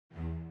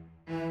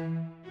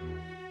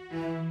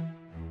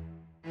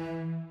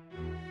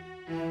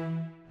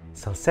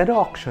Salcedo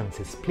Auctions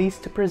is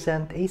pleased to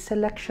present a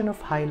selection of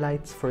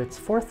highlights for its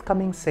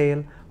forthcoming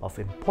sale of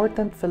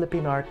important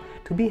Philippine art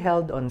to be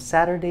held on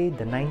Saturday,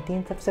 the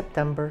 19th of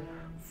September,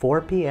 4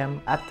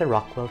 p.m. at the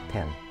Rockwell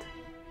tent.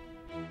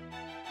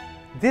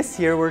 This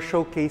year, we're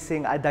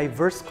showcasing a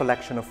diverse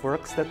collection of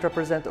works that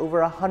represent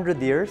over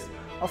 100 years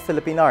of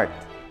Philippine art,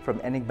 from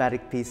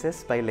enigmatic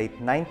pieces by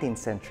late 19th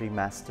century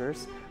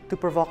masters to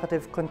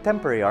provocative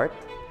contemporary art.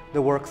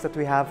 The works that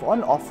we have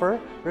on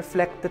offer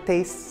reflect the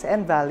tastes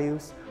and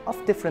values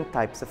of different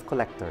types of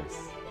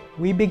collectors.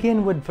 We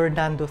begin with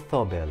Fernando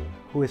Thobel,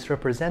 who is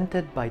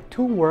represented by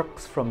two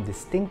works from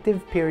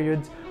distinctive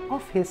periods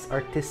of his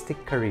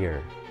artistic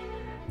career.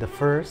 The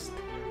first,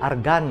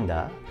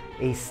 Arganda,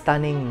 a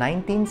stunning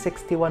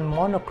 1961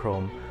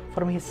 monochrome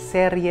from his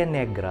Serie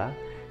Negra,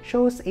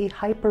 shows a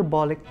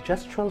hyperbolic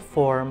gestural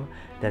form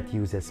that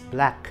uses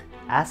black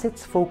as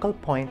its focal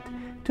point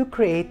to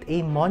create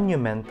a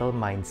monumental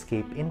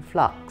mindscape in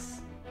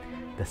flux.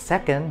 The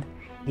second,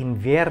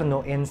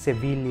 Invierno en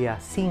Sevilla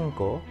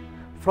 5,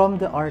 from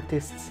the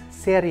artist's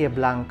Serie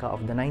Blanca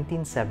of the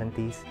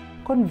 1970s,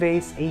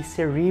 conveys a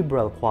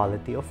cerebral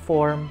quality of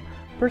form,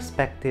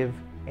 perspective,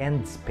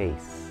 and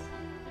space.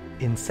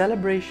 In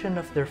celebration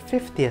of their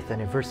 50th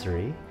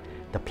anniversary,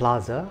 the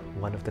Plaza,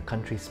 one of the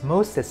country's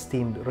most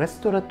esteemed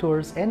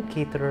restaurateurs and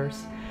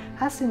caterers,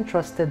 has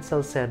entrusted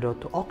Salcedo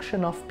to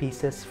auction off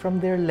pieces from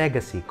their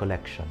legacy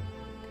collection.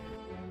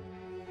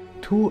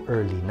 Two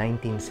early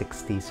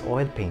 1960s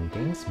oil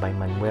paintings by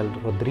Manuel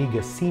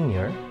Rodriguez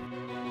Sr.,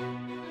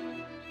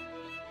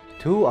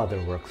 two other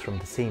works from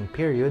the same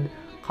period,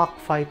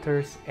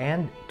 Cockfighters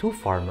and Two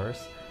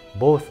Farmers,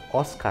 both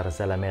Oscar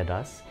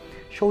Zalamedas,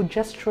 show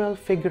gestural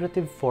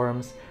figurative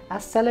forms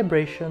as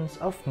celebrations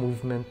of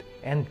movement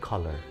and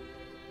color.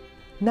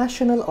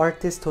 National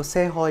artist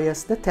Jose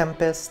Hoyas The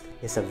Tempest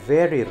is a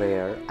very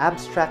rare,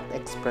 abstract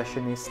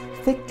expressionist,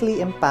 thickly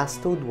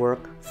impastoed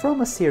work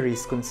from a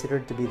series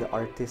considered to be the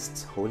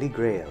artist's holy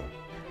grail.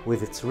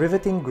 With its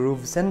riveting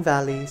grooves and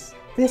valleys,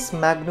 this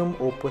magnum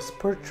opus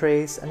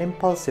portrays an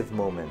impulsive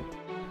moment.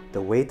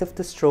 The weight of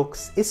the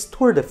strokes is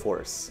tour de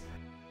force.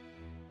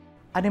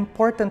 An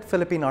important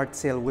Philippine art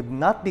sale would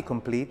not be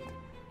complete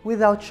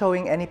without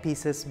showing any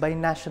pieces by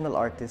national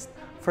artist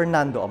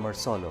Fernando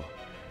Amorsolo.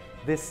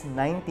 This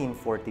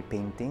 1940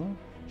 painting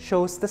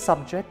shows the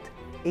subject,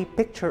 a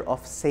picture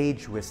of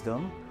sage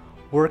wisdom,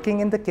 working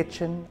in the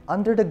kitchen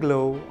under the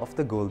glow of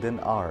the golden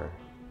hour.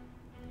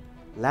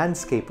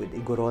 Landscape with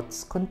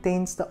Igorots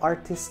contains the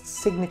artist's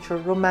signature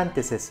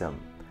romanticism,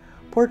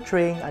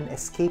 portraying an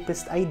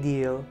escapist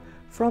ideal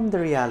from the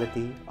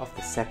reality of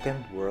the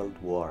Second World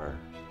War.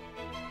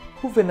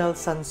 Juvenal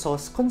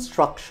Sanso's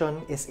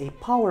Construction is a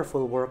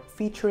powerful work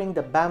featuring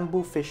the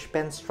bamboo fish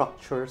pen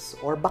structures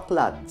or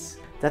baklads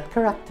that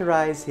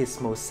characterize his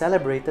most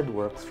celebrated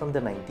works from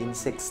the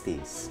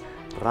 1960s.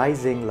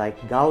 Rising like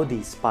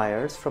Gaudi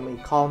spires from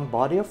a calm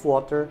body of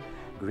water,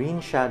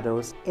 green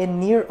shadows, and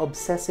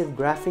near-obsessive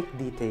graphic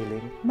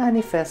detailing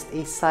manifest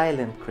a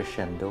silent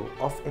crescendo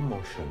of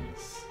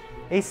emotions.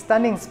 A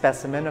stunning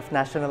specimen of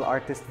national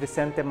artist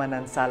Vicente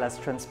Manansala's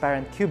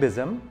transparent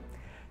cubism,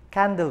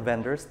 Candle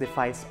Vendors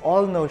defies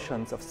all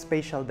notions of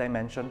spatial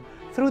dimension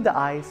through the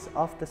eyes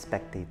of the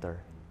spectator.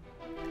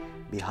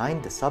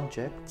 Behind the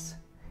subjects,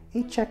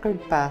 a checkered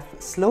path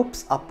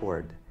slopes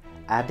upward,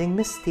 adding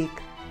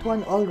mystique to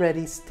an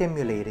already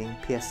stimulating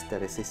pièce de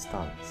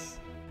résistance.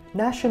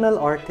 National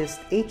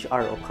artist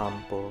H.R.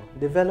 Ocampo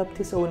developed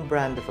his own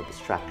brand of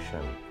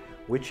abstraction,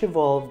 which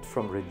evolved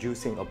from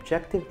reducing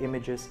objective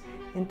images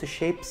into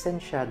shapes and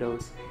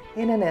shadows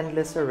in an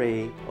endless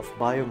array of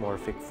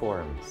biomorphic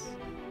forms.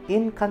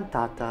 In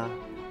Cantata,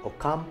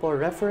 Ocampo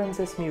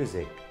references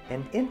music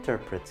and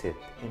interprets it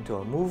into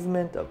a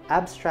movement of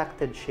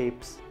abstracted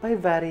shapes by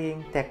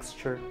varying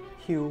texture,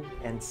 hue,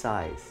 and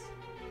size.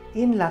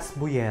 In Las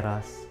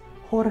Bulleras,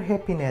 Jorge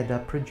Pineda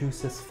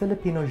produces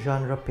Filipino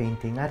genre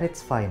painting at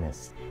its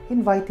finest,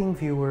 inviting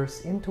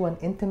viewers into an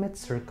intimate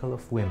circle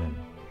of women.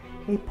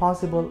 A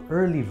possible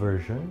early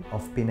version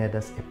of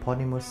Pineda's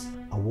eponymous,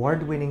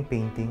 award-winning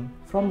painting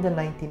from the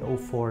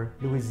 1904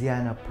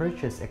 Louisiana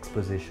Purchase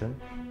Exposition,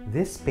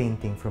 this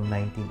painting from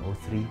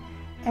 1903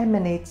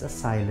 emanates a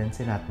silence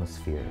and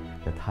atmosphere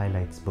that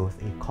highlights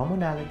both a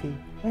commonality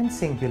and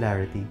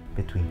singularity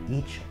between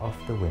each of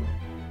the women.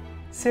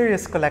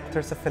 Serious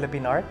collectors of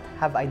Philippine art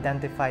have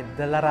identified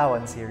the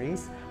Larawan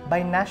series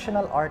by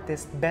national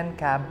artist Ben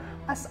Cab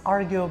as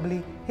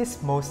arguably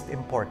his most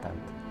important.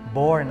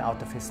 Born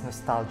out of his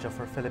nostalgia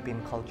for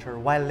Philippine culture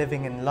while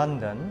living in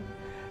London,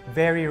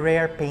 very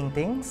rare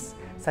paintings,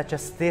 such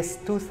as this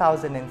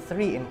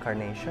 2003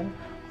 incarnation,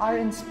 are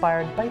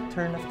inspired by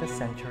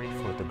turn-of-the-century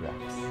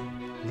photographs.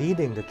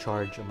 Leading the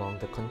charge among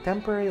the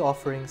contemporary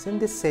offerings in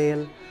this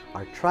sale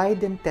are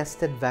tried and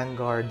tested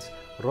vanguards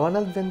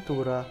Ronald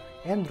Ventura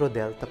and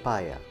Rodel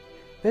Tapaya.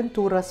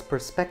 Ventura's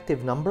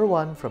Perspective No.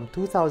 1 from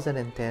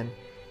 2010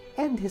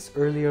 and his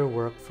earlier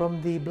work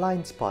from the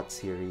Blind Spot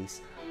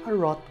series are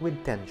wrought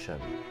with tension.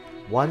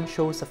 One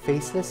shows a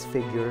faceless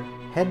figure,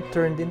 head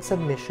turned in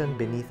submission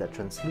beneath a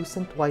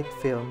translucent white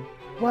film,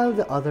 while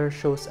the other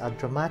shows a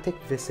dramatic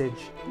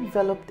visage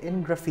enveloped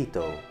in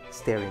graffito,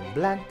 staring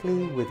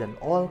blankly with an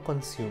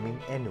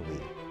all-consuming ennui.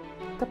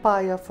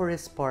 Tapaya, for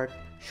his part,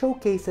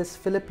 showcases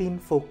Philippine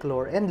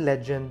folklore and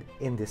legend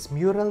in this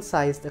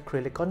mural-sized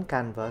acrylic on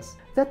canvas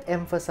that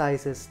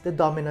emphasizes the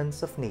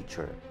dominance of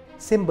nature,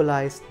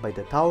 symbolized by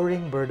the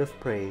towering bird of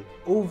prey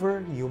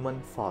over human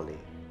folly.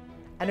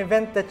 An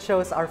event that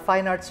shows our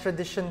fine arts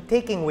tradition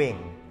taking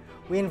wing.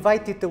 We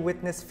invite you to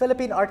witness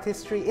Philippine art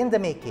history in the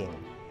making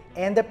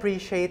and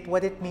appreciate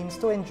what it means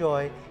to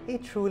enjoy a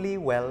truly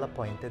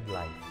well-appointed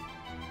life.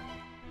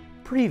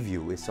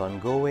 Preview is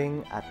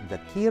ongoing at the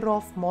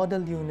Kirov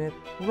Model Unit,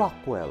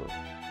 Rockwell.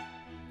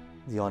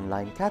 The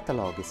online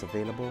catalog is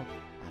available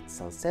at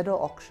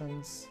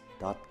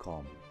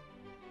salcedoauctions.com.